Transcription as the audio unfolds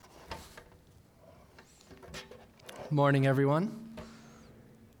Morning, everyone.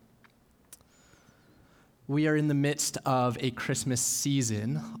 We are in the midst of a Christmas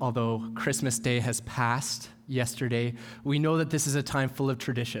season. Although Christmas Day has passed yesterday, we know that this is a time full of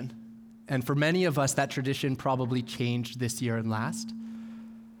tradition. And for many of us, that tradition probably changed this year and last.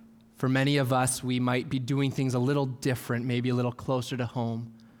 For many of us, we might be doing things a little different, maybe a little closer to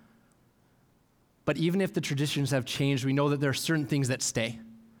home. But even if the traditions have changed, we know that there are certain things that stay.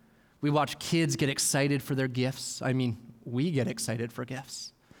 We watch kids get excited for their gifts. We get excited for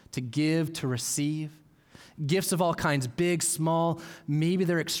gifts. To give, to receive. Gifts of all kinds, big, small. Maybe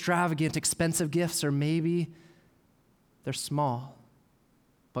they're extravagant, expensive gifts, or maybe they're small,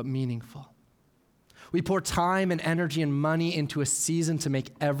 but meaningful. We pour time and energy and money into a season to make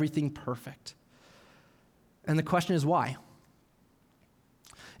everything perfect. And the question is why?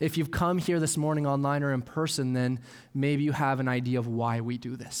 If you've come here this morning online or in person, then maybe you have an idea of why we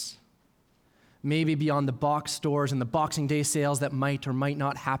do this. Maybe beyond the box stores and the Boxing Day sales that might or might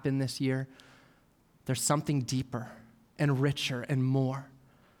not happen this year, there's something deeper and richer and more.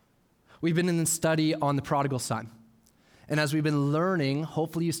 We've been in the study on the prodigal son. And as we've been learning,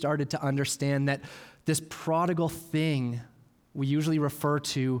 hopefully you started to understand that this prodigal thing, we usually refer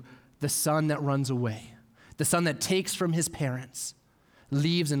to the son that runs away, the son that takes from his parents,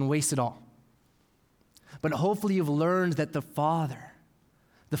 leaves and wastes it all. But hopefully you've learned that the Father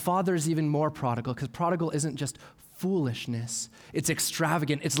is even more prodigal, because prodigal isn't just foolishness. It's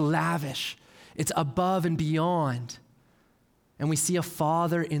extravagant, it's lavish, it's above and beyond. And we see a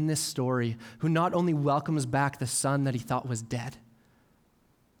father in this story who not only welcomes back the son that he thought was dead,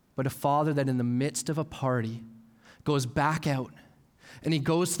 but a father that in the midst of a party goes back out and he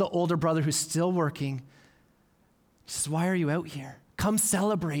goes to the older brother who's still working. He says, "Why are you out here? Come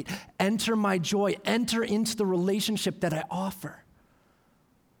celebrate, enter my joy, enter into the relationship that I offer."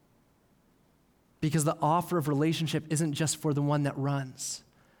 Because the offer of relationship isn't just for the one that runs.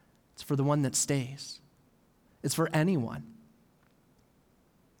 It's for the one that stays. It's for anyone.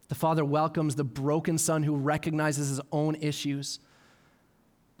 The father welcomes the broken son who recognizes his own issues,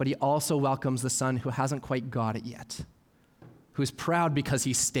 but he also welcomes the son who hasn't quite got it yet, who's proud because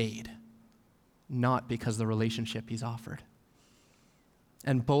he stayed, not because of the relationship he's offered.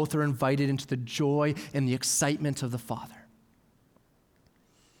 And both are invited into the joy and the excitement of the Father.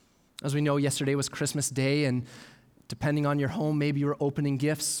 As we know, yesterday was Christmas Day, and depending on your home, maybe you were opening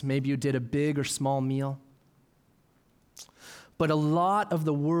gifts, maybe you did a big or small meal. But a lot of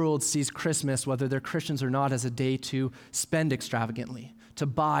the world sees Christmas, whether they're Christians or not, as a day to spend extravagantly, to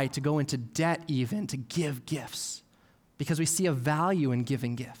buy, to go into debt even, to give gifts. Because we see a value in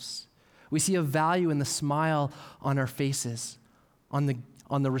giving gifts. We see a value in the smile on our faces, on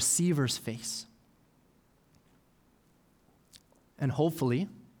the receiver's face. And hopefully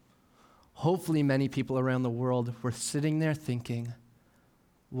many people around the world were sitting there thinking,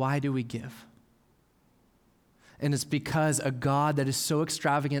 why do we give? And it's because a God that is so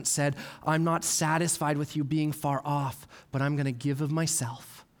extravagant said, I'm not satisfied with you being far off, but I'm going to give of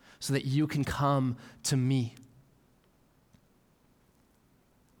myself so that you can come to me.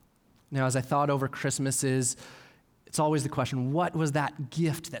 Now, as I thought over Christmas, it's always the question, what was that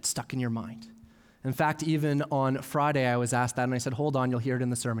gift that stuck in your mind? In fact, even on Friday, I was asked that, and I said, hold on, you'll hear it in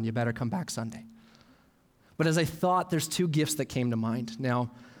the sermon. You better come back Sunday. But as I thought, there's two gifts that came to mind.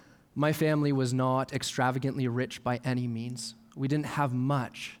 Now, my family was not extravagantly rich by any means. We didn't have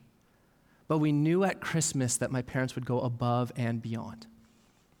much. But we knew at Christmas that my parents would go above and beyond,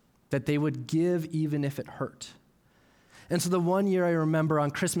 that they would give even if it hurt. And so the one year I remember on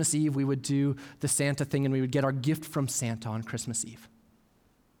Christmas Eve, we would do the Santa thing, and we would get our gift from Santa on Christmas Eve.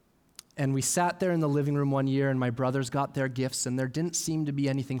 And we sat there in the living room one year, and my brothers got their gifts, and there didn't seem to be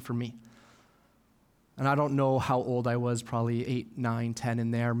anything for me. And I don't know how old I was, probably 8, 9, 10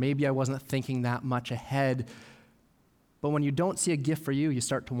 in there. Maybe I wasn't thinking that much ahead. But when you don't see a gift for you, you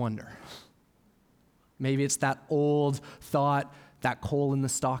start to wonder. Maybe it's that old thought, that coal in the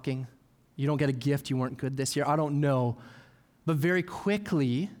stocking. You don't get a gift, you weren't good this year. I don't know. But very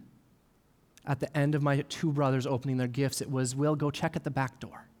quickly, at the end of my two brothers opening their gifts, it was, Will, go check at the back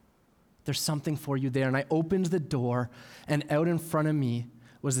door. There's something for you there. And I opened the door, and out in front of me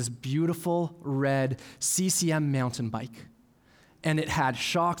was this beautiful red CCM mountain bike. And it had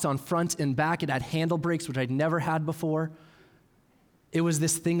shocks on front and back. It had handle brakes, which I'd never had before. It was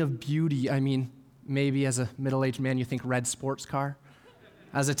this thing of beauty. Maybe as a middle-aged man, you think red sports car.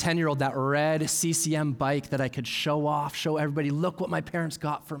 As a 10-year-old, that red CCM bike that I could show off, show everybody, look what my parents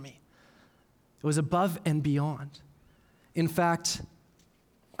got for me. It was above and beyond. In fact,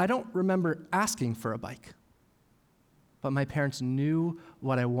 I don't remember asking for a bike, but my parents knew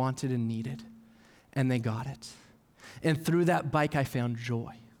what I wanted and needed, and they got it. And through that bike, I found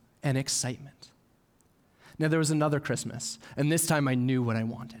joy and excitement. Now, there was another Christmas, and this time I knew what I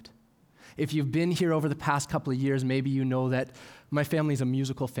wanted. If you've been here over the past couple of years, maybe you know that my family's a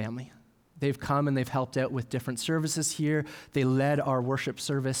musical family. They've come and they've helped out with different services here. They led our worship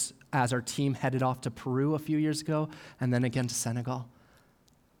service as our team headed off to Peru a few years ago, and then again to Senegal.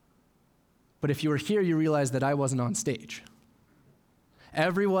 But if you were here, you realize that I wasn't on stage.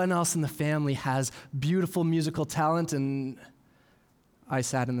 Everyone else in the family has beautiful musical talent, and I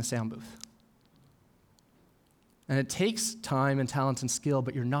sat in the sound booth. And it takes time and talent and skill,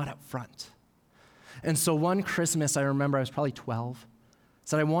 but you're not up front. And so one Christmas, I remember I was probably 12,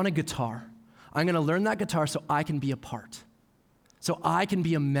 said, I want a guitar. I'm going to learn that guitar so I can be a part, so I can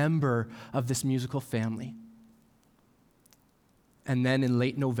be a member of this musical family. And then in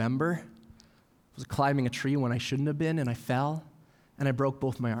late November, I was climbing a tree when I shouldn't have been, and I fell, and I broke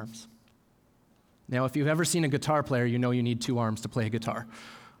both my arms. Now, if you've ever seen a guitar player, you know you need two arms to play a guitar.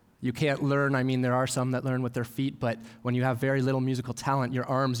 You can't learn, there are some that learn with their feet, but when you have very little musical talent, your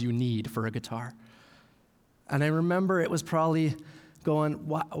arms you need for a guitar. And I remember it was probably going,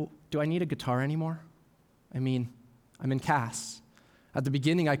 wow, do I need a guitar anymore? I'm in casts. At the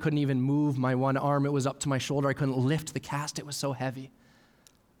beginning, I couldn't even move my one arm. It was up to my shoulder. I couldn't lift the cast. It was so heavy.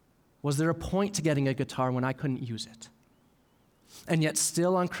 Was there a point to getting a guitar when I couldn't use it? And yet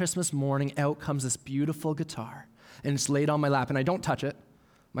still on Christmas morning, out comes this beautiful guitar, and it's laid on my lap, and I don't touch it.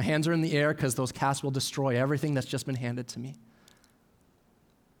 My hands are in the air because those casts will destroy everything that's just been handed to me.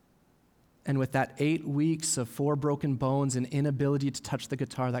 And with that 8 weeks of 4 broken bones and inability to touch the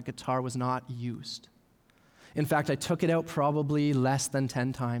guitar, that guitar was not used. In fact, I took it out probably less than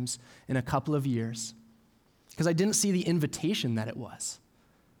 10 times in a couple of years because I didn't see the invitation that it was.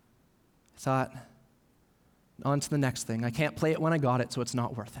 I thought, on to the next thing. I can't play it when I got it, so it's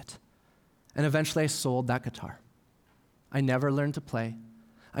not worth it. And eventually I sold that guitar. I never learned to play.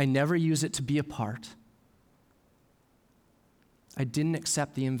 I never used it to be a part. I didn't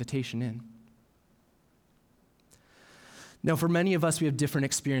accept the invitation in. Now, for many of us, we have different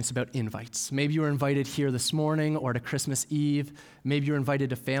experience about invites. Maybe you were invited here this morning or to Christmas Eve. Maybe you were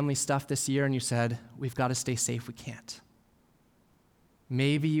invited to family stuff this year and you said, we've got to stay safe, we can't.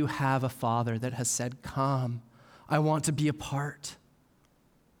 Maybe you have a father that has said, come, I want to be a part.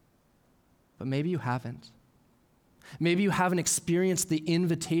 But maybe you haven't. Maybe you haven't experienced the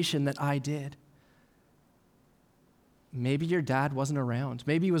invitation that I did. Maybe your dad wasn't around.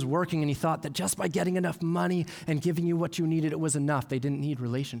 Maybe he was working and he thought that just by getting enough money and giving you what you needed, it was enough. They didn't need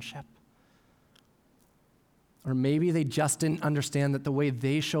relationship. Or maybe they just didn't understand that the way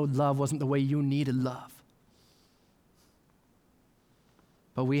they showed love wasn't the way you needed love.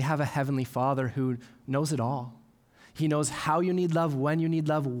 But we have a heavenly Father who knows it all. He knows how you need love, when you need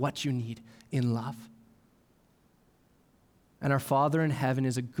love, what you need in love. And our Father in heaven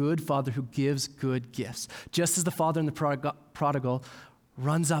is a good Father who gives good gifts. Just as the father in the prodigal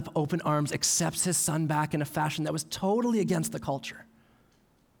runs up open arms, accepts his son back in a fashion that was totally against the culture.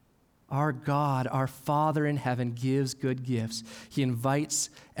 Our God, our Father in heaven, gives good gifts. He invites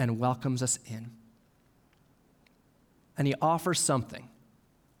and welcomes us in. And he offers something.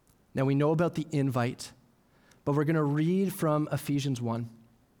 Now we know about the invite, but we're going to read from Ephesians 1.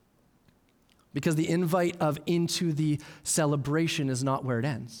 Because the invite of into the celebration is not where it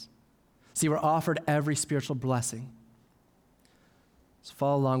ends. See, we're offered every spiritual blessing. So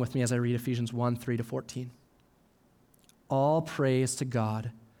follow along with me as I read Ephesians 1, 3-14. All praise to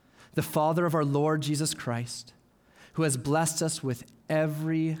God, the Father of our Lord Jesus Christ, who has blessed us with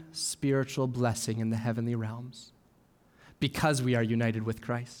every spiritual blessing in the heavenly realms, because we are united with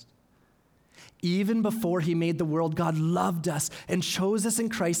Christ. Even before he made the world, God loved us and chose us in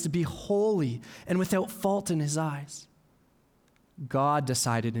Christ to be holy and without fault in his eyes. God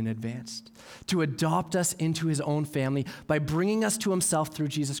decided in advance to adopt us into his own family by bringing us to himself through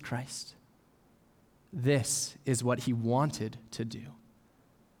Jesus Christ. This is what he wanted to do,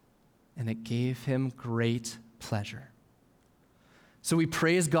 and it gave him great pleasure. So we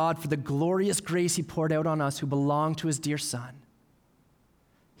praise God for the glorious grace he poured out on us who belong to his dear Son.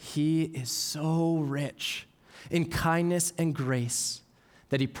 He is so rich in kindness and grace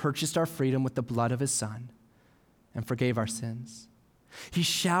that he purchased our freedom with the blood of his Son and forgave our sins. He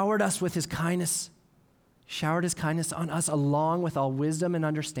showered us with his kindness, on us along with all wisdom and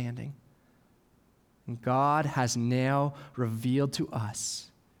understanding. And God has now revealed to us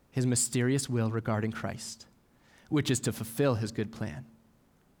his mysterious will regarding Christ, which is to fulfill his good plan.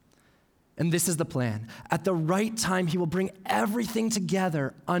 And this is the plan. At the right time, he will bring everything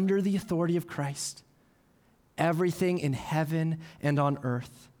together under the authority of Christ, everything in heaven and on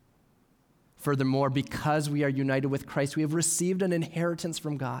earth. Furthermore, because we are united with Christ, we have received an inheritance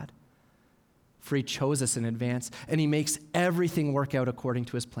from God. For he chose us in advance, and he makes everything work out according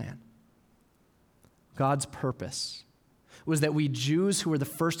to his plan. God's purpose was that we Jews who were the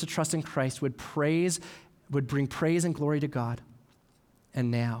first to trust in Christ would bring praise and glory to God.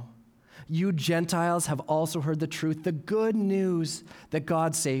 And now, you Gentiles have also heard the truth, the good news that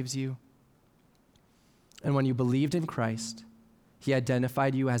God saves you. And when you believed in Christ, he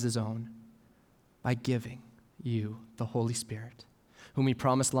identified you as his own by giving you the Holy Spirit, whom he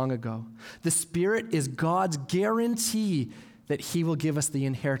promised long ago. The Spirit is God's guarantee that he will give us the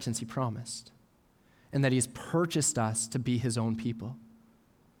inheritance he promised, and that he has purchased us to be his own people.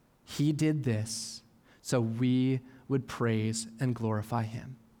 He did this so we would praise and glorify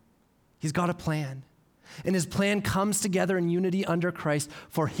him. He's got a plan, and his plan comes together in unity under Christ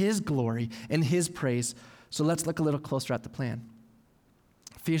for his glory and his praise. So let's look a little closer at the plan.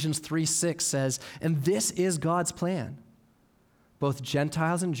 Ephesians 3:6 says, and this is God's plan. Both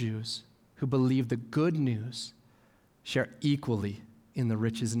Gentiles and Jews who believe the good news share equally in the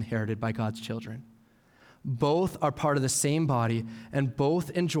riches inherited by God's children. Both are part of the same body, and both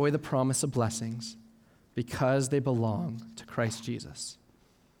enjoy the promise of blessings because they belong to Christ Jesus.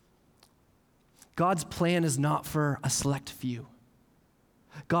 God's plan is not for a select few.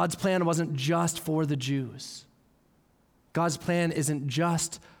 God's plan wasn't just for the Jews. God's plan isn't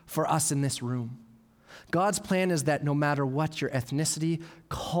just for us in this room. God's plan is that no matter what your ethnicity,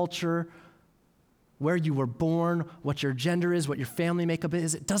 culture, where you were born, what your gender is, what your family makeup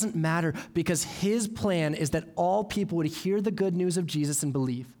is, it doesn't matter, because his plan is that all people would hear the good news of Jesus and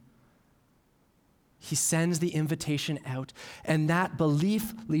believe. He sends the invitation out, and that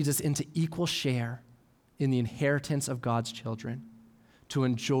belief leads us into equal share in the inheritance of God's children, to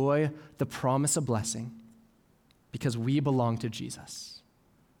enjoy the promise of blessing because we belong to Jesus.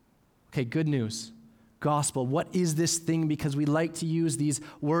 Okay, good news. Gospel. What is this thing? Because we like to use these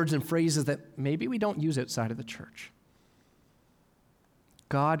words and phrases that maybe we don't use outside of the church.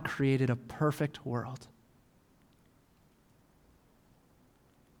 God created a perfect world.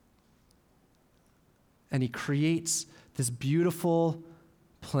 And he creates this beautiful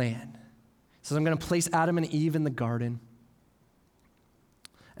plan. He says, I'm going to place Adam and Eve in the garden.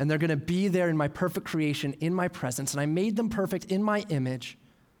 And they're going to be there in my perfect creation, in my presence. And I made them perfect in my image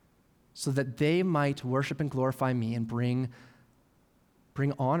so that they might worship and glorify me and bring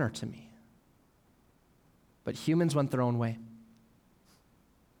honor to me. But humans went their own way.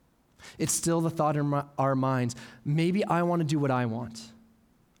 It's still the thought in our minds, maybe I want to do what I want.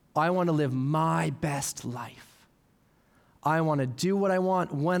 I want to live my best life. I want to do what I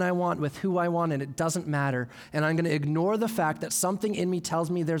want, when I want, with who I want, and it doesn't matter. And I'm going to ignore the fact that something in me tells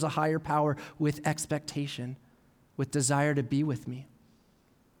me there's a higher power with expectation, with desire to be with me.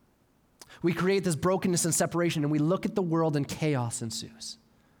 We create this brokenness and separation, and we look at the world and chaos ensues.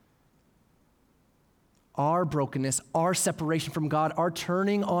 Our brokenness, our separation from God, our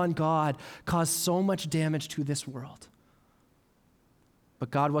turning on God caused so much damage to this world.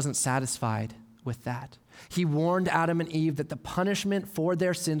 But God wasn't satisfied with that. He warned Adam and Eve that the punishment for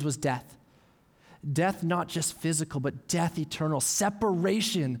their sins was death. Death not just physical, but death eternal,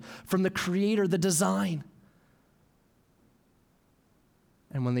 separation from the Creator, the design.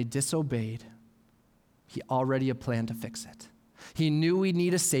 And when they disobeyed, he already had planned to fix it. He knew we'd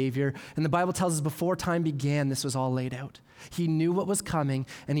need a Savior, and the Bible tells us before time began, this was all laid out. He knew what was coming,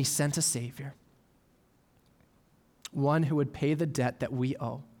 and he sent a Savior. One who would pay the debt that we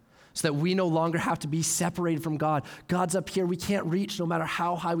owe, so that we no longer have to be separated from God. God's up here. We can't reach no matter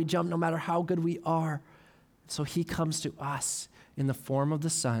how high we jump, no matter how good we are. So he comes to us in the form of the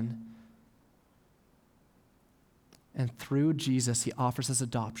Son. And through Jesus, he offers us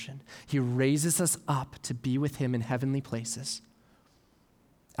adoption. He raises us up to be with him in heavenly places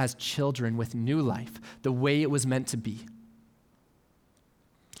as children with new life, the way it was meant to be.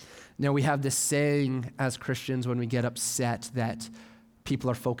 Now, we have this saying as Christians when we get upset that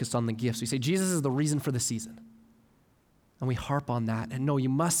people are focused on the gifts. We say, Jesus is the reason for the season. And we harp on that. And no, you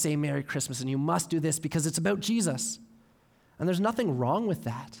must say Merry Christmas and you must do this because it's about Jesus. And there's nothing wrong with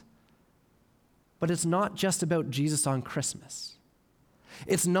that. But it's not just about Jesus on Christmas.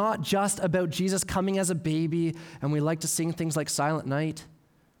 It's not just about Jesus coming as a baby, and we like to sing things like Silent Night,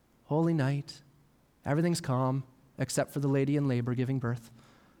 Holy Night, everything's calm except for the lady in labor giving birth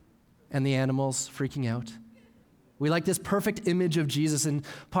and the animals freaking out. We like this perfect image of Jesus in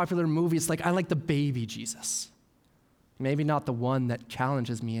popular movies. Like, I like the baby Jesus. Maybe not the one that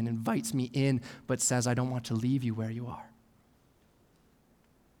challenges me and invites me in, but says, I don't want to leave you where you are.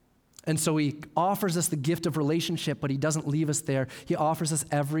 And so he offers us the gift of relationship, but he doesn't leave us there. He offers us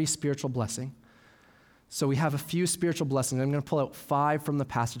every spiritual blessing. So we have a few spiritual blessings. I'm going to pull out 5 from the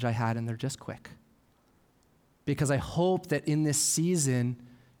passage I had, and they're just quick. Because I hope that in this season,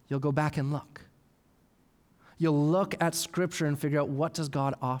 you'll go back and look. You'll look at Scripture and figure out, what does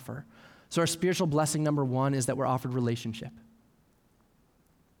God offer? So our spiritual blessing number 1 is that we're offered relationship.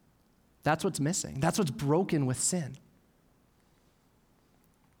 That's what's missing. That's what's broken with sin.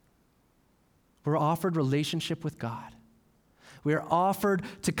 We're offered relationship with God. We are offered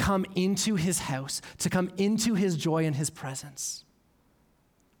to come into his house, to come into his joy and his presence.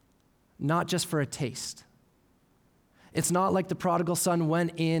 Not just for a taste. It's not like the prodigal son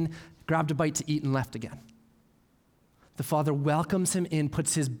went in, grabbed a bite to eat, and left again. The Father welcomes him in,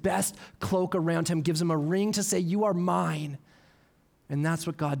 puts his best cloak around him, gives him a ring to say, "You are mine." And that's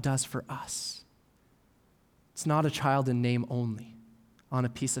what God does for us. It's not a child in name only on a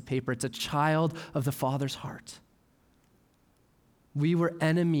piece of paper. It's a child of the Father's heart. We were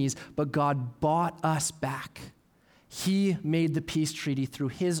enemies, but God bought us back. He made the peace treaty through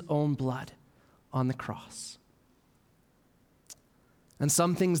his own blood on the cross. And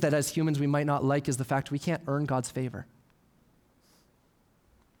some things that as humans we might not like is the fact we can't earn God's favor.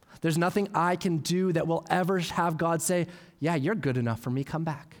 There's nothing I can do that will ever have God say, "Yeah, you're good enough for me, come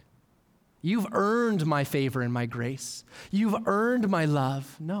back. You've earned my favor and my grace. You've earned my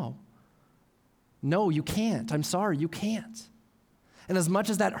love." No. No, you can't. I'm sorry, you can't. And as much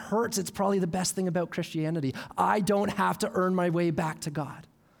as that hurts, it's probably the best thing about Christianity. I don't have to earn my way back to God.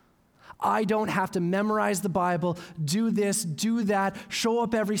 I don't have to memorize the Bible, do this, do that, show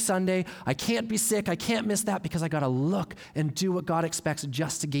up every Sunday. I can't be sick. I can't miss that because I got to look and do what God expects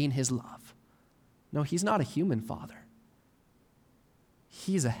just to gain his love. No, he's not a human father.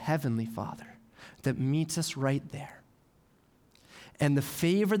 He's a heavenly Father that meets us right there. And the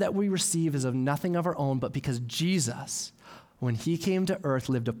favor that we receive is of nothing of our own, but because Jesus, when he came to earth,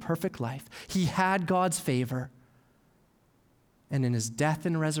 lived a perfect life. He had God's favor. And in his death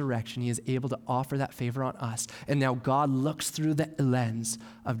and resurrection, he is able to offer that favor on us. And now God looks through the lens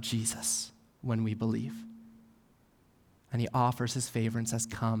of Jesus when we believe. And he offers his favor and says,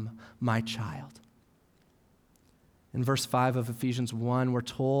 "Come, my child." In verse 5 of Ephesians 1, we're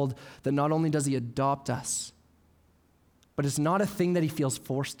told that not only does he adopt us, but it's not a thing that he feels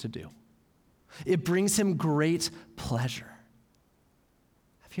forced to do. It brings him great pleasure.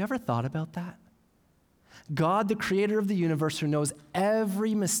 Have you ever thought about that? God, the creator of the universe, who knows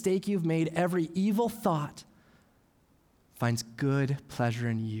every mistake you've made, every evil thought, finds good pleasure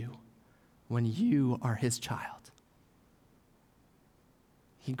in you when you are his child.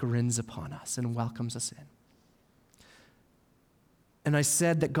 He grins upon us and welcomes us in. And I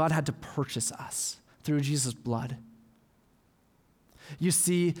said that God had to purchase us through Jesus' blood. You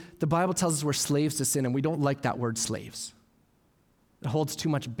see, the Bible tells us we're slaves to sin, and we don't like that word slaves. It holds too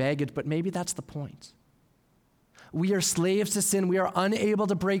much baggage, but maybe that's the point. We are slaves to sin. We are unable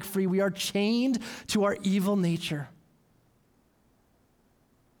to break free. We are chained to our evil nature.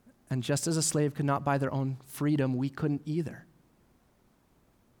 And just as a slave could not buy their own freedom, we couldn't either.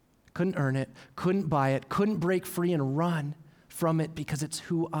 Couldn't earn it, couldn't buy it, couldn't break free and run from it because it's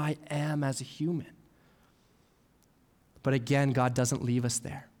who I am as a human. But again, God doesn't leave us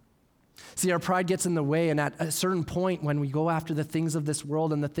there. See, our pride gets in the way, and at a certain point when we go after the things of this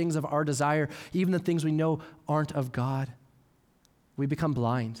world and the things of our desire, even the things we know aren't of God, we become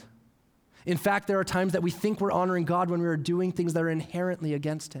blind. In fact, there are times that we think we're honoring God when we are doing things that are inherently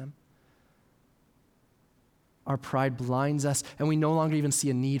against him. Our pride blinds us, and we no longer even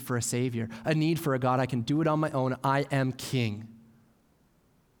see a need for a Savior, a need for a God. I can do it on my own. I am king.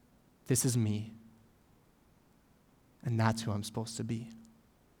 This is me. And that's who I'm supposed to be.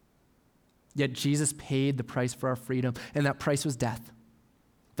 Yet Jesus paid the price for our freedom, and that price was death.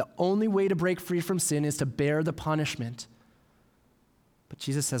 The only way to break free from sin is to bear the punishment. But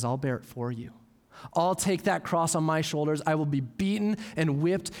Jesus says, "I'll bear it for you. I'll take that cross on my shoulders. I will be beaten and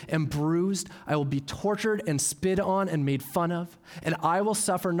whipped and bruised. I will be tortured and spit on and made fun of. And I will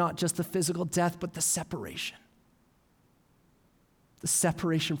suffer not just the physical death, but the separation. The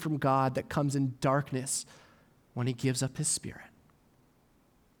separation from God that comes in darkness when he gives up his spirit.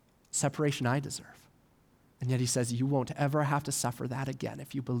 Separation I deserve. And yet he says, you won't ever have to suffer that again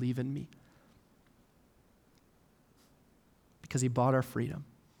if you believe in me. Because he bought our freedom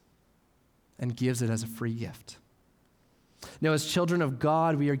and gives it as a free gift. Now, as children of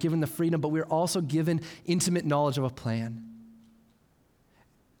God, we are given the freedom, but we are also given intimate knowledge of a plan.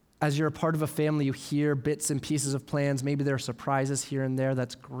 As you're a part of a family, you hear bits and pieces of plans. Maybe there are surprises here and there.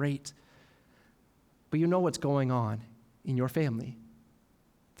 That's great. But you know what's going on in your family.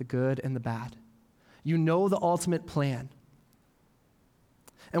 the good and the bad. You know the ultimate plan.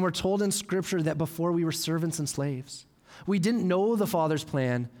 And we're told in Scripture that before we were servants and slaves, we didn't know the Father's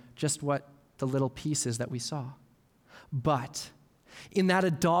plan, just what the little pieces that we saw. But in that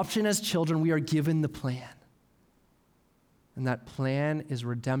adoption as children, we are given the plan. And that plan is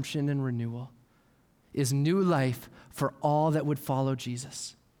redemption and renewal, is new life for all that would follow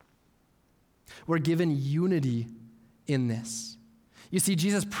Jesus. We're given unity in this. You see,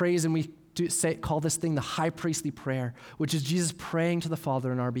 Jesus prays, and we call this thing the high priestly prayer, which is Jesus praying to the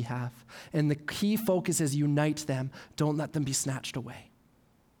Father on our behalf. And the key focus is unite them. Don't let them be snatched away.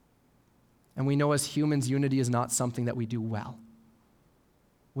 And we know as humans, unity is not something that we do well.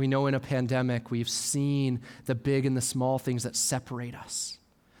 We know in a pandemic, we've seen the big and the small things that separate us,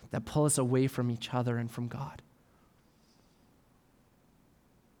 that pull us away from each other and from God.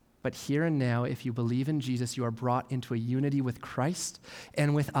 But here and now, if you believe in Jesus, you are brought into a unity with Christ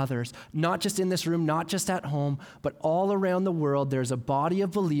and with others. Not just in this room, not just at home, but all around the world, there's a body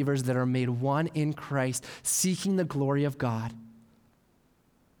of believers that are made one in Christ, seeking the glory of God.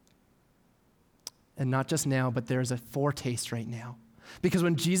 And not just now, but there's a foretaste right now. Because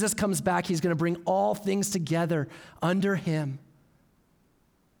when Jesus comes back, he's going to bring all things together under him.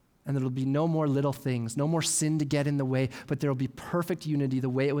 And there will be no more little things, no more sin to get in the way, but there will be perfect unity the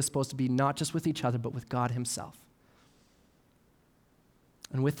way it was supposed to be, not just with each other, but with God himself.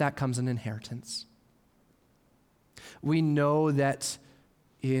 And with that comes an inheritance. We know that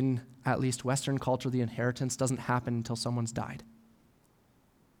in at least Western culture, the inheritance doesn't happen until someone's died.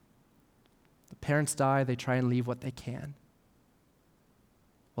 The parents die, they try and leave what they can.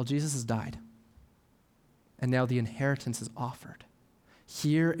 Well, Jesus has died, and now the inheritance is offered,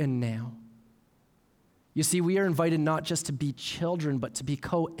 here and now. You see, we are invited not just to be children, but to be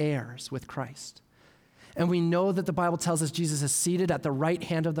co-heirs with Christ. And we know that the Bible tells us Jesus is seated at the right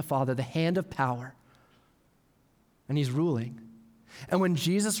hand of the Father, the hand of power, and he's ruling. And when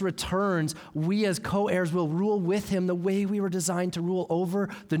Jesus returns, we as co-heirs will rule with him the way we were designed to rule over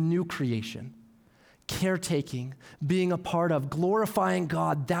the new creation. Caretaking, being a part of, glorifying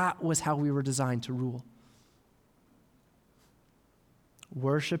God, that was how we were designed to rule.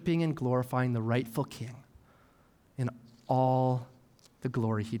 Worshiping and glorifying the rightful King in all the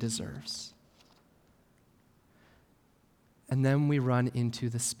glory he deserves. And then we run into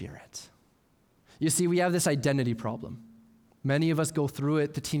the Spirit. You see, we have this identity problem. Many of us go through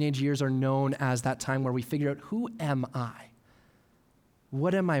it. The teenage years are known as that time where we figure out, who am I?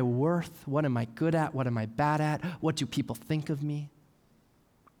 What am I worth? What am I good at? What am I bad at? What do people think of me?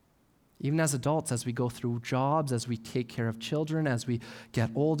 Even as adults, as we go through jobs, as we take care of children, as we get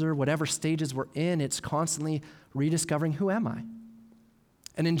older, whatever stages we're in, it's constantly rediscovering, who am I?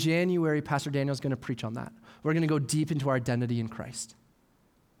 And in January, Pastor Daniel's going to preach on that. We're going to go deep into our identity in Christ.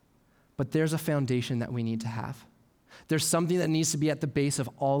 But there's a foundation that we need to have. There's something that needs to be at the base of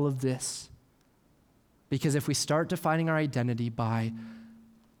all of this. Because if we start defining our identity by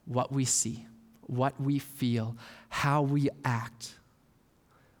what we see, what we feel, how we act.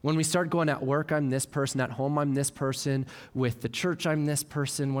 When we start going at work, I'm this person, at home, I'm this person, with the church, I'm this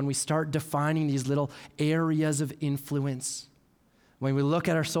person, when we start defining these little areas of influence, when we look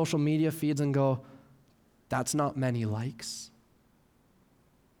at our social media feeds and go, that's not many likes.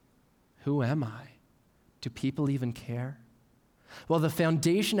 Who am I? Do people even care? Well, the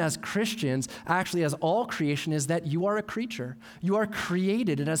foundation as Christians, actually as all creation, is that you are a creature. You are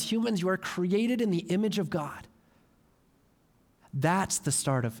created, and as humans, you are created in the image of God. That's the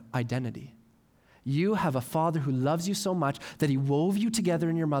start of identity. You have a Father who loves you so much that he wove you together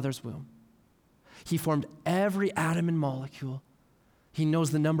in your mother's womb. He formed every atom and molecule. He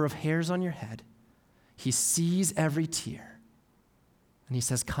knows the number of hairs on your head. He sees every tear. And he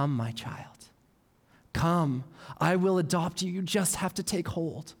says, come, my child. Come, I will adopt you. You just have to take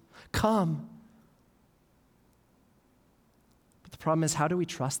hold. Come. But the problem is, how do we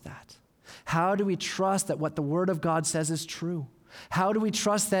trust that? How do we trust that what the Word of God says is true? How do we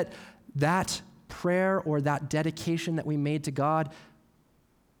trust that that prayer or that dedication that we made to God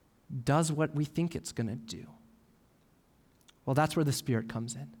does what we think it's going to do? Well, that's where the Spirit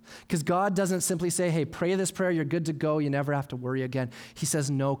comes in. Because God doesn't simply say, hey, pray this prayer, you're good to go, you never have to worry again. He says,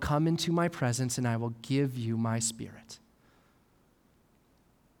 no, come into my presence and I will give you my Spirit.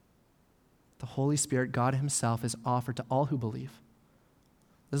 The Holy Spirit, God himself, is offered to all who believe.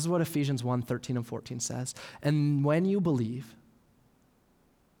 This is what Ephesians 1:13 and 14 says. And when you believed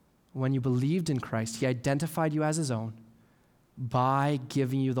in Christ, he identified you as his own by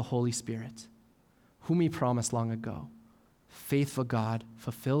giving you the Holy Spirit, whom he promised long ago. Faithful God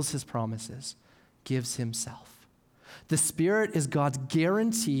fulfills his promises, gives himself. The Spirit is God's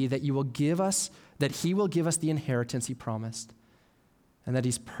guarantee that He will give us the inheritance He promised, and that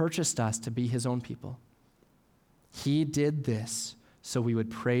He's purchased us to be His own people. He did this so we would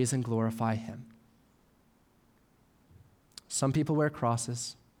praise and glorify Him. Some people wear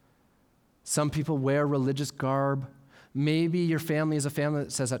crosses. Some people wear religious garb. Maybe your family is a family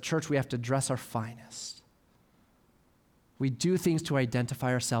that says at church we have to dress our finest. We do things to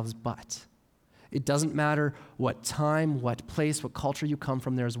identify ourselves, but it doesn't matter what time, what place, what culture you come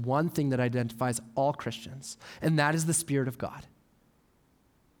from. There's one thing that identifies all Christians, and that is the Spirit of God.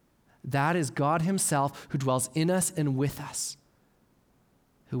 That is God Himself who dwells in us and with us,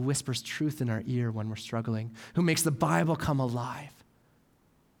 who whispers truth in our ear when we're struggling, who makes the Bible come alive,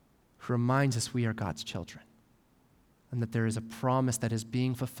 who reminds us we are God's children, and that there is a promise that is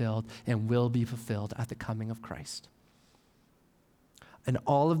being fulfilled and will be fulfilled at the coming of Christ. And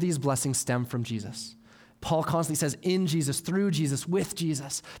all of these blessings stem from Jesus. Paul constantly says, in Jesus, through Jesus, with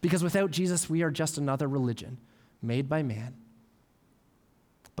Jesus, because without Jesus, we are just another religion made by man.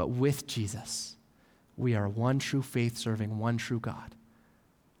 But with Jesus, we are one true faith serving one true God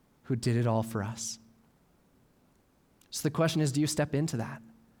who did it all for us. So the question is, do you step into that?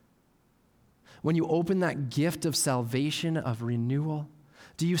 When you open that gift of salvation, of renewal,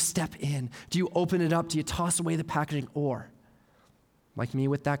 do you step in? Do you open it up? Do you toss away the packaging? Or, like me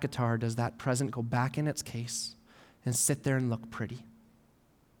with that guitar, does that present go back in its case and sit there and look pretty?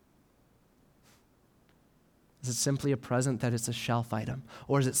 Is it simply a present that it's a shelf item?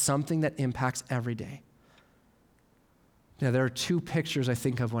 Or is it something that impacts every day? Now, there are two pictures I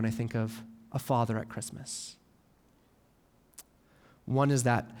think of when I think of a father at Christmas. One is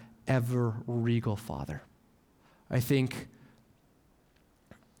that ever regal father. I think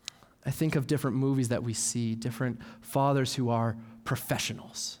of different movies that we see, different fathers who are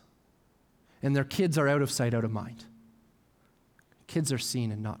professionals, and their kids are out of sight, out of mind. Kids are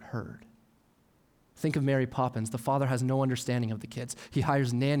seen and not heard. Think of Mary Poppins. The father has no understanding of the kids. He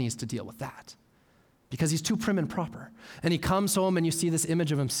hires nannies to deal with that because he's too prim and proper. And he comes home and you see this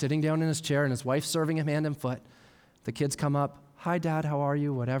image of him sitting down in his chair and his wife serving him hand and foot. The kids come up, hi, Dad, how are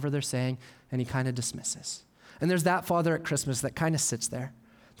you? Whatever they're saying, and he kind of dismisses. And there's that father at Christmas that kind of sits there.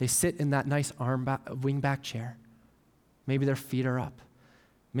 They sit in that nice wing-back chair. Maybe their feet are up.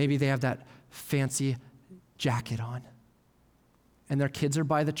 Maybe they have that fancy jacket on. And their kids are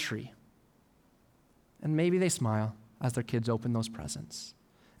by the tree. And maybe they smile as their kids open those presents.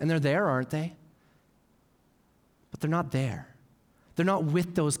 And they're there, aren't they? But they're not there. They're not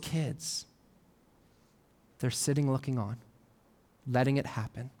with those kids. They're sitting looking on, letting it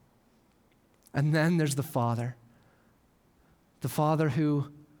happen. And then there's the father. The father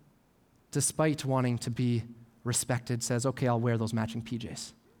who, despite wanting to be respected, says, okay, I'll wear those matching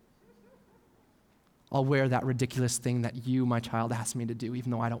PJs. I'll wear that ridiculous thing that you, my child, asked me to do,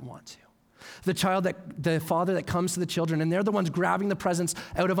 even though I don't want to. The father that comes to the children, and they're the ones grabbing the presents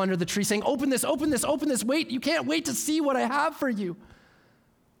out of under the tree, saying, open this, open this, open this, wait, you can't wait to see what I have for you.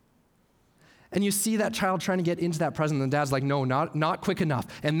 And you see that child trying to get into that present, and the dad's like, no, not quick enough.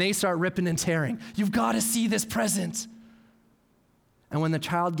 And they start ripping and tearing. You've got to see this present. And when the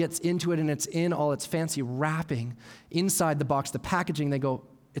child gets into it and it's in all its fancy wrapping, inside the box, the packaging, they go,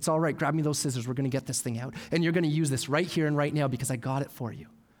 it's all right, grab me those scissors, we're going to get this thing out. And you're going to use this right here and right now because I got it for you.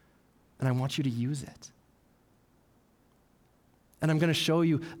 And I want you to use it. And I'm going to show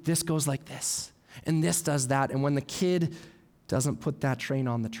you this goes like this, and this does that. And when the kid doesn't put that train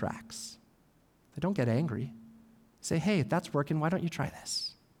on the tracks, they don't get angry. Say, hey, if that's working, why don't you try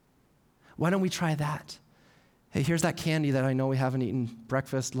this? Why don't we try that? Hey, here's that candy that I know we haven't eaten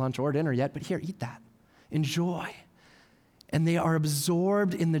breakfast, lunch, or dinner yet, but here, eat that. Enjoy. And they are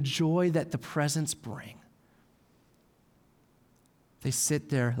absorbed in the joy that the presents bring. They sit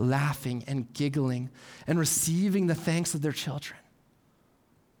there laughing and giggling and receiving the thanks of their children.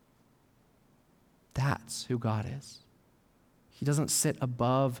 That's who God is. He doesn't sit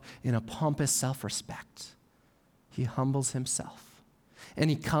above in a pompous self-respect. He humbles himself.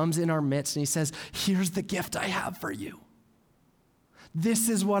 And he comes in our midst and he says, here's the gift I have for you. This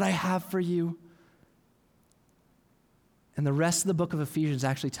is what I have for you. And the rest of the book of Ephesians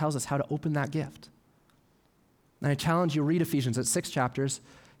actually tells us how to open that gift. And I challenge you, read Ephesians. It's 6 chapters.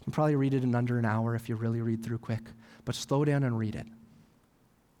 You can probably read it in under an hour if you really read through quick. But slow down and read it.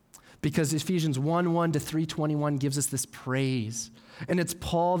 Because Ephesians 1:1 to 3:21 gives us this praise. And it's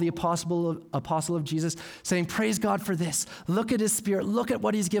Paul, the apostle of Jesus, saying, praise God for this. Look at his Spirit. Look at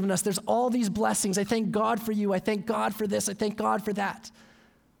what he's given us. There's all these blessings. I thank God for you. I thank God for this. I thank God for that.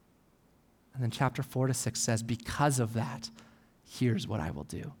 And then chapter 4 to 6 says, because of that, here's what I will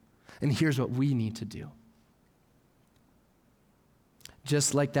do. And here's what we need to do.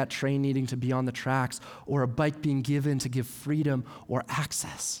 just like that train needing to be on the tracks, or a bike being given to give freedom or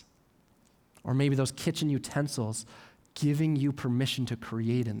access. Or maybe those kitchen utensils giving you permission to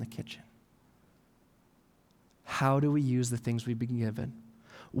create in the kitchen. How do we use the things we've been given?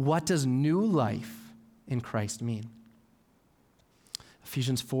 What does new life in Christ mean?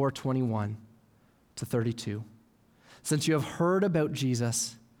 Ephesians 4:21 to 32. Since you have heard about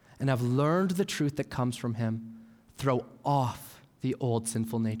Jesus and have learned the truth that comes from him, throw off the old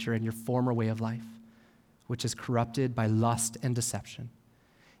sinful nature and your former way of life, which is corrupted by lust and deception.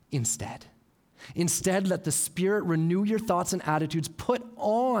 Instead, let the Spirit renew your thoughts and attitudes. Put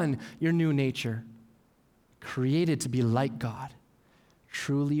on your new nature, created to be like God,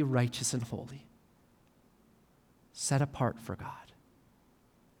 truly righteous and holy, set apart for God.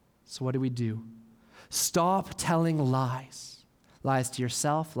 So what do? Stop telling lies. Lies to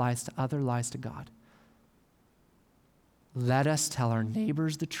yourself, lies to others, lies to God. Let us tell our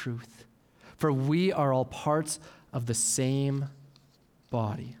neighbors the truth, for we are all parts of the same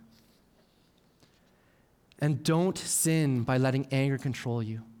body. And don't sin by letting anger control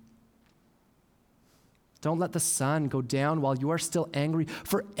you. Don't let the sun go down while you are still angry,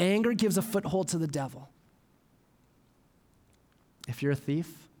 for anger gives a foothold to the devil. If you're a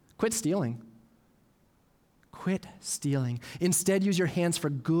thief, quit stealing. Quit stealing. Instead, use your hands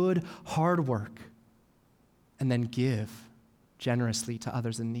for good, hard work, and then give generously to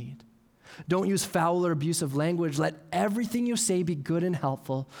others in need. Don't use foul or abusive language. Let everything you say be good and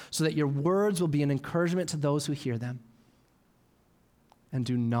helpful, so that your words will be an encouragement to those who hear them. And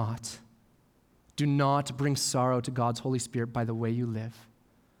do not bring sorrow to God's Holy Spirit by the way you live.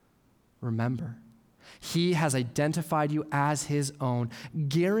 Remember, he has identified you as his own,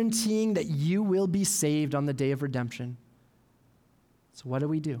 guaranteeing that you will be saved on the day of redemption. So what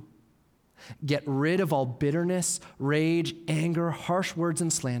do? Get rid of all bitterness, rage, anger, harsh words,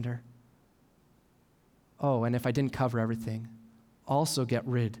 and slander. Oh, and if I didn't cover everything, also get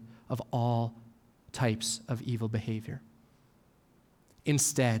rid of all types of evil behavior.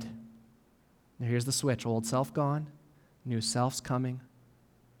 Instead, now here's the switch: old self gone, new self's coming.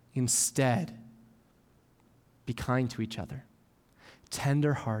 Instead, be kind to each other,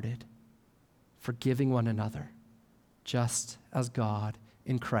 tender-hearted, forgiving one another, just as God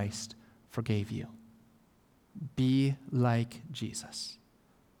in Christ forgave you. Be like Jesus.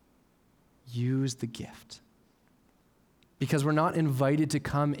 Use the gift. Because we're not invited to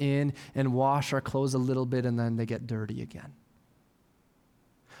come in and wash our clothes a little bit and then they get dirty again.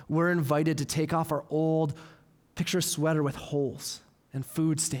 We're invited to take off our old picture sweater with holes and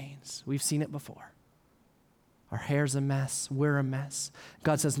food stains. We've seen it before. Our hair's a mess. We're a mess.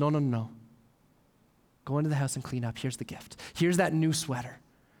 God says, no. Go into the house and clean up. Here's the gift. Here's that new sweater.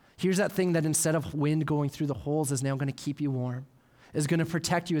 Here's that thing that instead of wind going through the holes is now going to keep you warm, is going to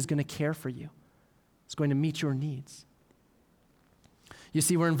protect you, is going to care for you. It's going to meet your needs. You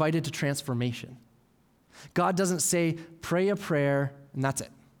see, we're invited to transformation. God doesn't say, pray a prayer, and that's it.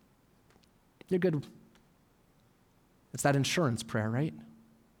 You're good. It's that insurance prayer, right?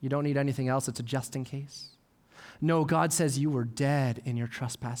 You don't need anything else. It's a just in case. No, God says you were dead in your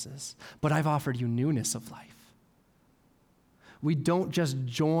trespasses, but I've offered you newness of life. We don't just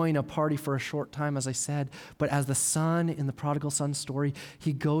join a party for a short time, as I said, but as the son in the prodigal son story,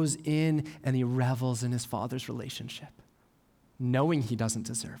 he goes in and he revels in his father's relationship, knowing he doesn't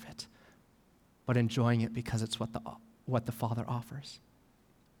deserve it, but enjoying it because it's what the Father offers.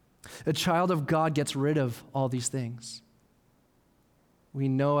 A child of God gets rid of all these things. We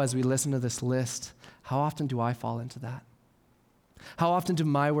know as we listen to this list, how often do I fall into that? How often do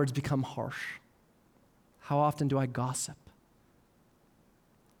my words become harsh? How often do I gossip?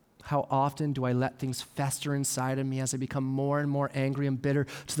 How often do I let things fester inside of me as I become more and more angry and bitter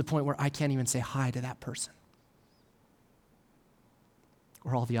to the point where I can't even say hi to that person?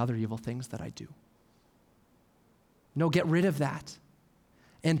 Or all the other evil things that I do. No, get rid of that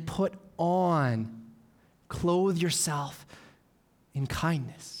and put on, clothe yourself in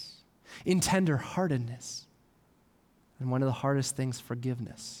kindness, in tender-heartedness, and one of the hardest things,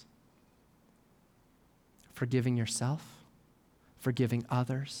 forgiveness. Forgiving yourself, forgiving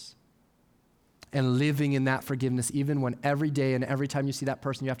others, and living in that forgiveness even when every day and every time you see that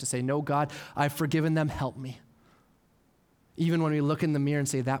person, you have to say, no, God, I've forgiven them, help me. Even when we look in the mirror and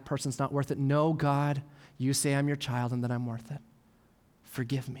say, that person's not worth it, no, God, you say I'm your child and that I'm worth it.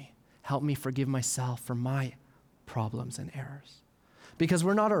 Forgive me. Help me forgive myself for my problems and errors. Because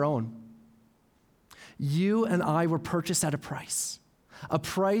we're not our own. You and I were purchased at a price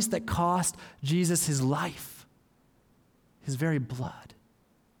that cost Jesus his life, his very blood.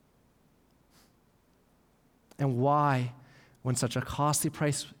 And why when such a costly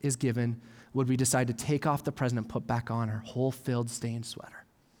price is given, would we decide to take off the present and put back on our hole-filled, stained sweater?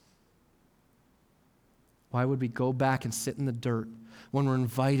 Why would we go back and sit in the dirt when we're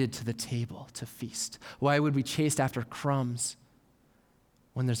invited to the table to feast? Why would we chase after crumbs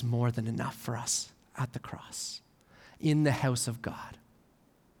when there's more than enough for us at the cross, in the house of God?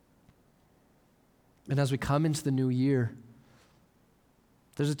 And as we come into the new year,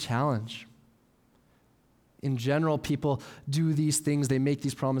 there's a challenge. In general, people do these things. They make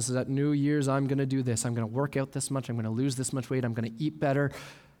these promises at New Year's, I'm going to do this. I'm going to work out this much. I'm going to lose this much weight. I'm going to eat better.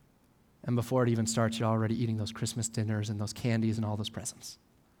 And before it even starts, you're already eating those Christmas dinners and those candies and all those presents.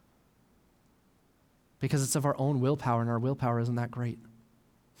 Because it's of our own willpower, and our willpower isn't that great.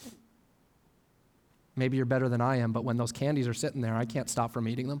 Maybe you're better than I am, but when those candies are sitting there, I can't stop from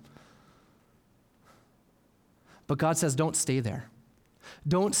eating them. But God says, don't stay there.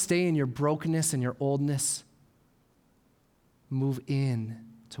 Don't stay in your brokenness and your oldness. Move in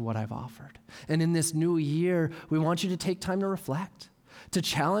to what I've offered. And in this new year, we want you to take time to reflect, to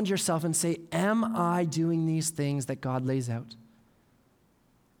challenge yourself and say, am I doing these things that God lays out?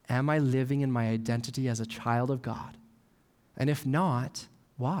 Am I living in my identity as a child of God? And if not,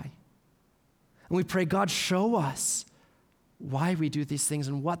 why? And we pray, God, show us why we do these things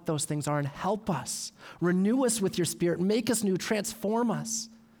and what those things are, and help us. Renew us with your Spirit. Make us new. Transform us.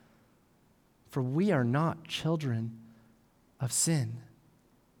 For we are not children of sin.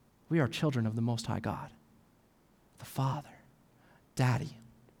 We are children of the Most High God, the Father, Daddy.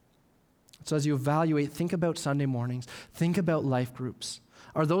 So as you evaluate, think about Sunday mornings. Think about life groups.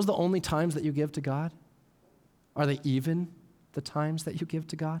 Are those the only times that you give to God? Are they even the times that you give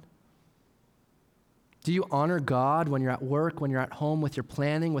to God? Do you honor God when you're at work, when you're at home, with your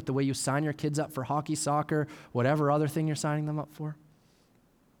planning, with the way you sign your kids up for hockey, soccer, whatever other thing you're signing them up for?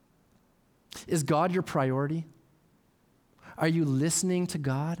 Is God your priority? Are you listening to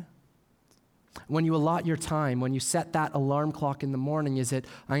God? When you allot your time, when you set that alarm clock in the morning, is it,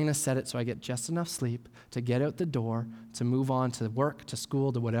 I'm going to set it so I get just enough sleep to get out the door, to move on to work, to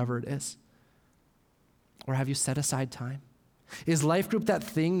school, to whatever it is? Or have you set aside time? Is life group that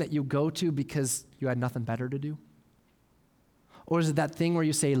thing that you go to because you had nothing better to do? Or is it that thing where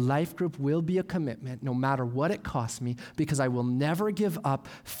you say, life group will be a commitment no matter what it costs me, because I will never give up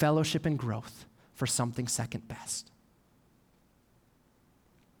fellowship and growth for something second best?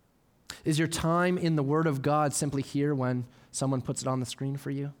 Is your time in the Word of God simply here when someone puts it on the screen for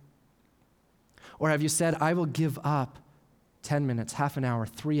you? Or have you said, I will give up 10 minutes, half an hour,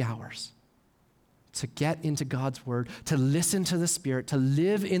 3 hours to get into God's Word, to listen to the Spirit, to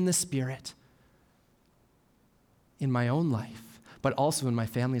live in the Spirit in my own life, but also in my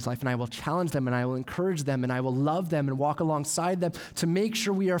family's life. And I will challenge them, and I will encourage them, and I will love them and walk alongside them to make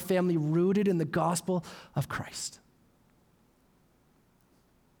sure we are a family rooted in the gospel of Christ.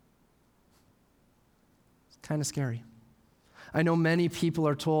 It's kind of scary. I know many people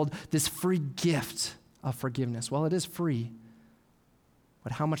are told this free gift of forgiveness. Well, it is free,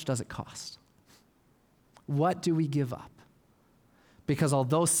 but how much does it cost? What do we give up? Because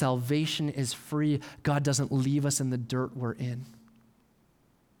although salvation is free, God doesn't leave us in the dirt we're in.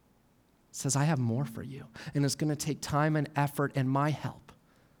 He says, I have more for you, and it's going to take time and effort and my help.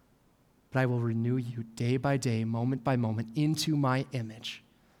 But I will renew you day by day, moment by moment, into my image.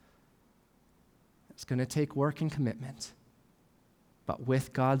 It's going to take work and commitment. But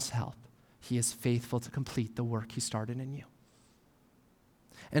with God's help, He is faithful to complete the work He started in you.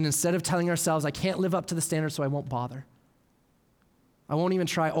 And instead of telling ourselves, I can't live up to the standard, so I won't bother. I won't even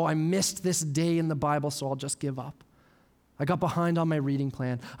try. I missed this day in the Bible, so I'll just give up. I got behind on my reading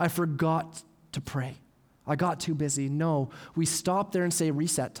plan. I forgot to pray. I got too busy. No, we stop there and say,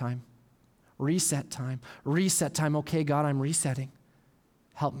 reset time. Reset time. Reset time. Okay, God, I'm resetting.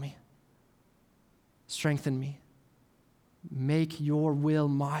 Help me. Strengthen me. Make your will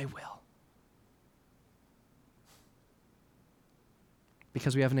my will.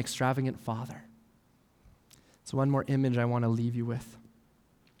 Because we have an extravagant Father. So one more image I want to leave you with.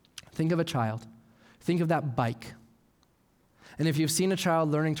 Think of a child. Think of that bike. And if you've seen a child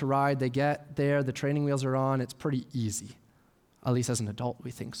learning to ride, they get there, the training wheels are on, it's pretty easy. At least as an adult,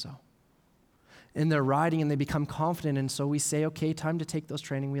 we think so. And they're riding and they become confident, and so we say, okay, time to take those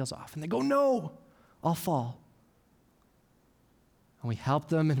training wheels off. And they go, no, I'll fall. And we help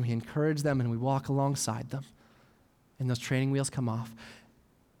them and we encourage them and we walk alongside them. And those training wheels come off.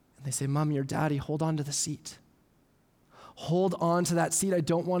 And they say, Mommy or Daddy, hold on to the seat. Hold on to that seat. I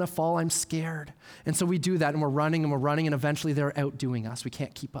don't want to fall. I'm scared. And so we do that, and we're running, and eventually they're outdoing us. We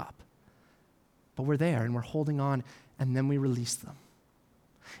can't keep up. But we're there, and we're holding on, and then we release them.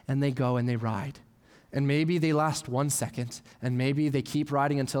 And they go, and they ride. And maybe they last 1 second, and maybe they keep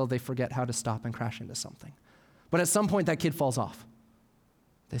riding until they forget how to stop and crash into something. But at some point, that kid falls off.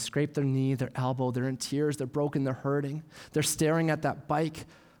 They scrape their knee, their elbow, they're in tears, they're broken, they're hurting. They're staring at that bike,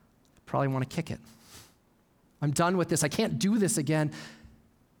 probably want to kick it. I'm done with this, I can't do this again.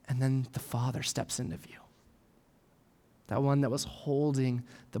 And then the father steps into view. That one that was holding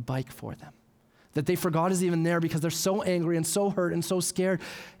the bike for them, that they forgot is even there because they're so angry and so hurt and so scared.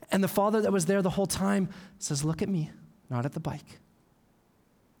 And the father that was there the whole time says, look at me, not at the bike.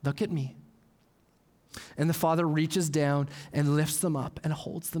 Look at me. And the father reaches down and lifts them up and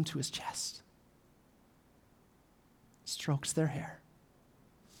holds them to his chest. Strokes their hair,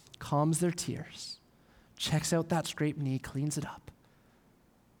 calms their tears, checks out that scraped knee, cleans it up.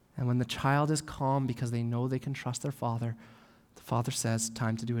 And when the child is calm because they know they can trust their father, the father says,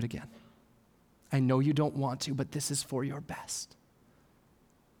 time to do it again. I know you don't want to, but this is for your best.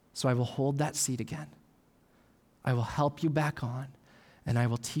 So I will hold that seat again. I will help you back on, and I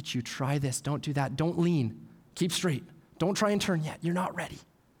will teach you, try this, don't do that, don't lean, keep straight, don't try and turn yet, you're not ready.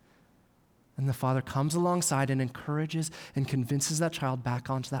 And the father comes alongside and encourages and convinces that child back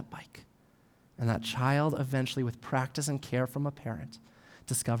onto that bike. And that child eventually, with practice and care from a parent,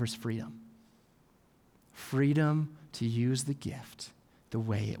 discovers freedom. Freedom to use the gift the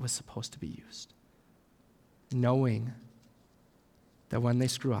way it was supposed to be used. Knowing that when they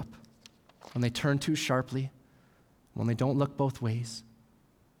screw up, when they turn too sharply, when they don't look both ways,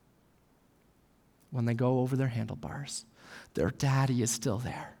 when they go over their handlebars, their daddy is still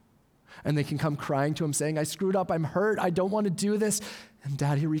there. And they can come crying to him saying, I screwed up, I'm hurt, I don't want to do this. And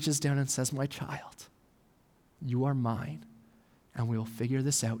daddy reaches down and says, my child, you are mine, and we will figure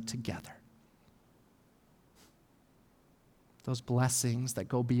this out together. Those blessings that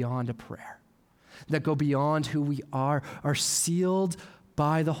go beyond a prayer, that go beyond who we are sealed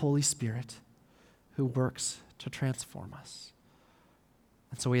by the Holy Spirit who works to transform us.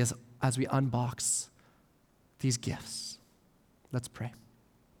 And so as we unbox these gifts, let's pray.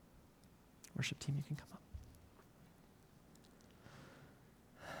 Worship team, you can come up.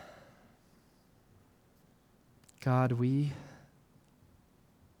 God, we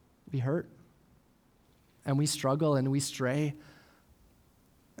hurt, and we struggle, and we stray,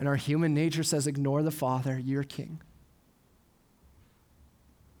 and our human nature says, ignore the Father, you're King.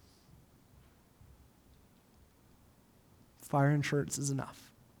 Fire insurance is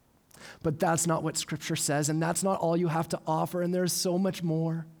enough. But that's not what Scripture says, and that's not all you have to offer, and there's so much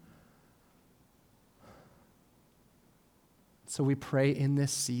more. So we pray in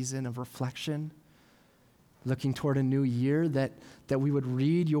this season of reflection, looking toward a new year, that we would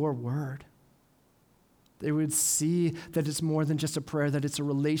read your word. They would see that it's more than just a prayer, that it's a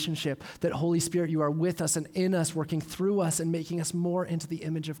relationship, that Holy Spirit, you are with us and in us, working through us and making us more into the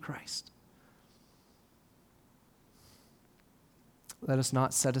image of Christ. Let us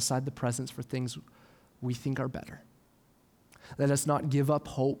not set aside the presence for things we think are better. Let us not give up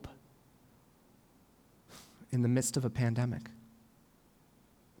hope in the midst of a pandemic,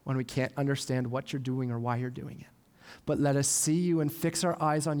 when we can't understand what you're doing or why you're doing it. But let us see you and fix our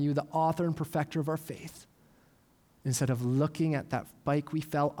eyes on you, the author and perfecter of our faith. Instead of looking at that bike we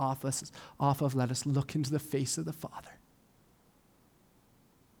fell off of, let us look into the face of the Father.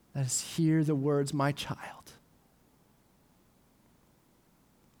 Let us hear the words, my child.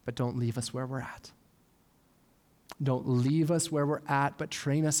 But don't leave us where we're at. Don't leave us where we're at, but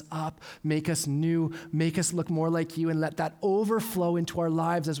train us up, make us new, make us look more like you, and let that overflow into our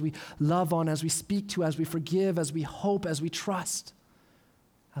lives as we love on, as we speak to, as we forgive, as we hope, as we trust,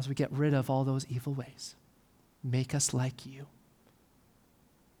 as we get rid of all those evil ways. Make us like you. In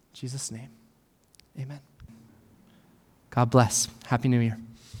Jesus' name, amen. God bless. Happy New Year.